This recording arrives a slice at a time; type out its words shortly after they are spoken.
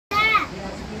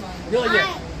You're like,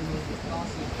 yeah.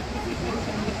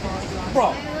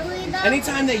 Bro,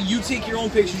 anytime that you take your own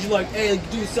pictures, you're like, hey,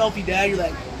 do a selfie, Dad. You're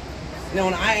like, now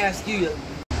when I ask you, you're like,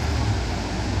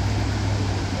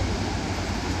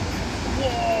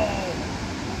 whoa.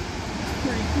 That's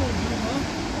pretty cool, dude,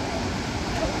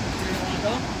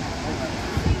 huh?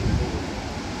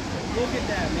 Look at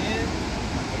that, man.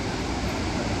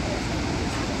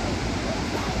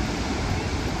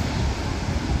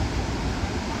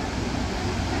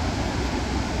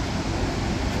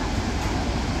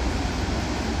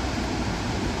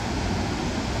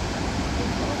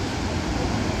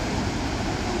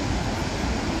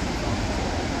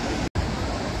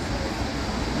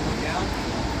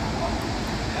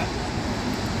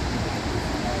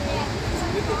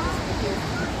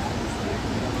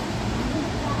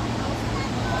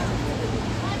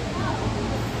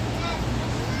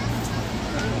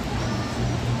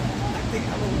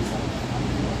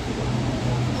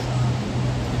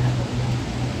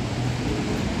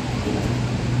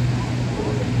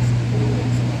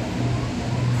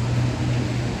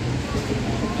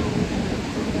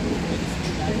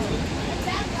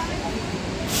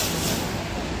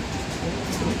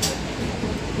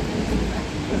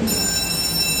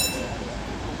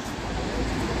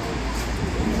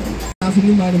 Good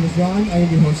afternoon, my name is Ron. I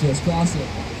am your host of this crossing.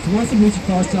 So once the reach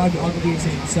across time, you're all going to be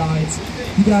taking sides.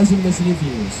 You guys are listening to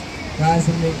views. Guys,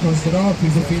 if you make close at all,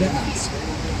 please feel free to ask.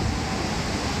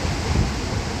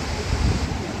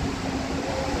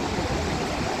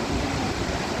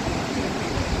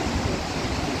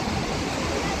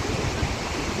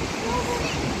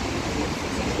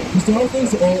 To start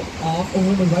things off, over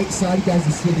on the right side, you guys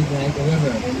are seeing the Niagara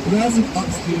River. But as you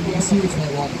upstream, you can see which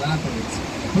way along the rapids.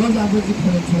 Those rapids are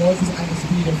coming towards us at a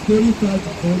speed of 35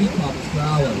 to 40 kilometers per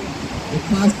hour. They're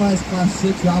classified as Class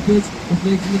 6 rapids, which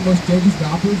makes them the most dangerous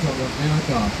rapids in North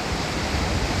America.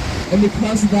 And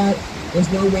because of that, there's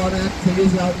no water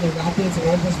activities out in the rapids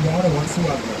or this water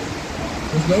whatsoever.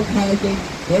 There's no kayaking,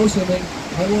 no swimming,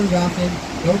 no rafting,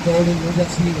 no boating, no jet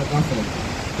skiing, or nothing.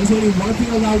 There's only one thing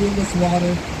allowed in this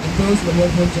water, and those are the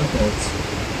motorboat jet boats.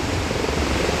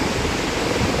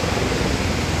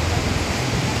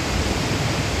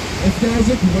 If there's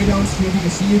a way downstream, you can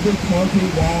see a big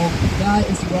concrete wall. That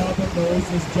is Robert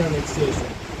Moses Generating Station.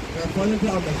 And in front of it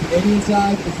on the Canadian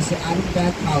side is the Sir Adam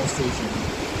Back Power Station.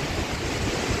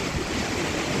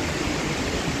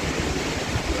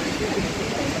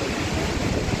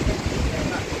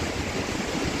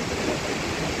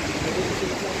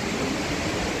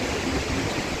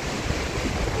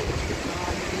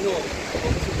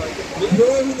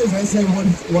 As I said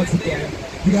once again,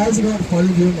 you guys are going to front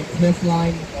of you in the cliff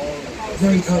line.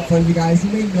 Very out front of you guys.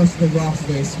 You may notice the rocks are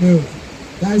very smooth.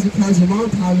 That is because a long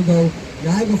time ago,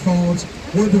 Niagara Falls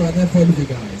were right in front of you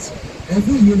guys.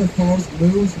 Every year the falls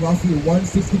moves roughly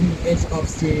 1/60 inch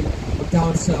upstream or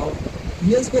down south.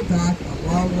 Years go back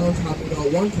a long time ago.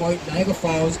 At one point, Niagara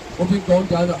Falls will be going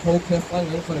down the whole cliff line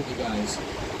right in front of you guys.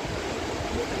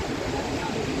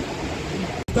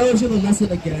 Fellas, you're the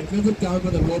lesson again. If you look down by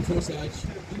the whirlpool's edge,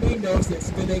 you may notice that it's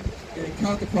spinning in a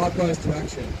counterclockwise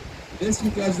direction. This is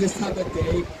because this time of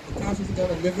day, the crossings down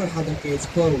the river have their gates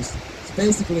closed. So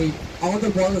basically, all the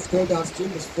water that's going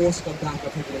downstream is forced to come back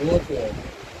up into the whirlpool.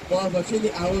 While between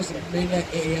the hours of midnight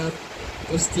 8 a.m.,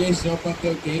 those stations open up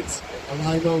their gates,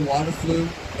 allowing more water flow,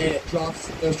 and it drops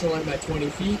their shoreline by 20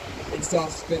 feet and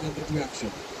starts spinning in the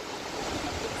direction.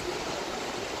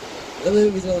 The only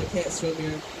reason I can't swim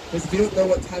here is if you don't know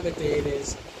what time of day it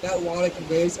is, that water can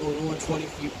raise or lower 20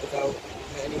 feet without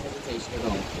any hesitation at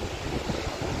all.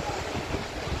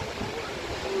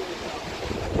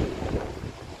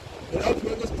 And up to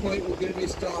this point, we're going to be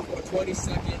stopped for 20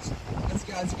 seconds. This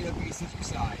guy's going to be switching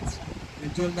sides.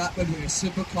 And doing that by doing a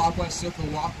simple clockwise circle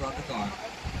walk around the car.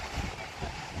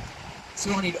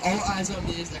 So I need all eyes on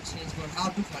me as next change going to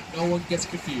happen so that no one gets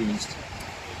confused.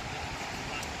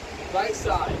 Right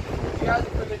side. You guys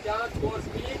are coming down towards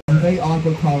me. A very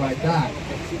awkward call right back.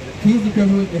 Please be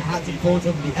careful with your hats and coats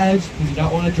over the edge because you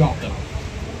don't want to drop them.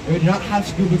 And we do not have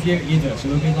scuba gear either, so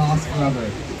they'll be lost forever.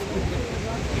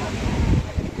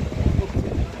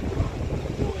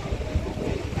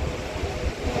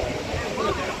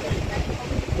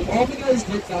 All of you guys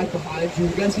look back behind you.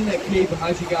 You guys see that cave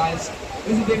behind you guys?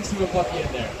 There's a big silver bucket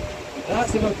in there. And that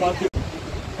silver bucket.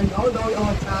 And although we all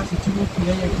attached to 2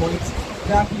 Canadian points,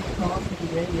 that keeps crossed the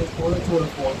Canadian border total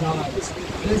 4 times.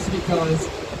 This is because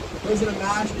there's an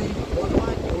imaginary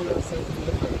one-line border of Central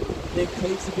River. They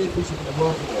claims to be a vision in the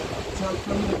world war. So I'm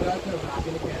coming to back and back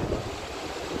it again.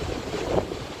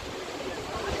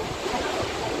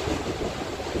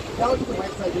 Down to the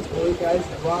right side just below you guys,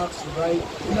 the rocks, the right,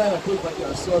 and then it looks like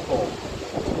a circle.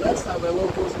 Left side where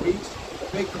locals reach,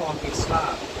 big concrete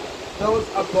slab. Those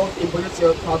are both inverted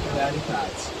AeroCar landing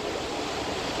pads.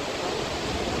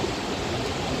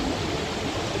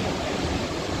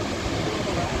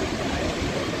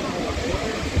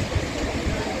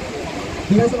 Thank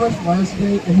you guys so much for watching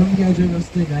today, and hope you guys enjoyed the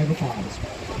rest of the Niagara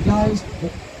Falls. Guys,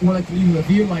 would like to leave a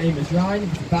review. My name is Ryan.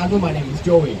 If it's a bad one, my name is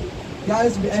Joey.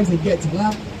 Guys, if you exit, get to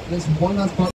left. There's one last button.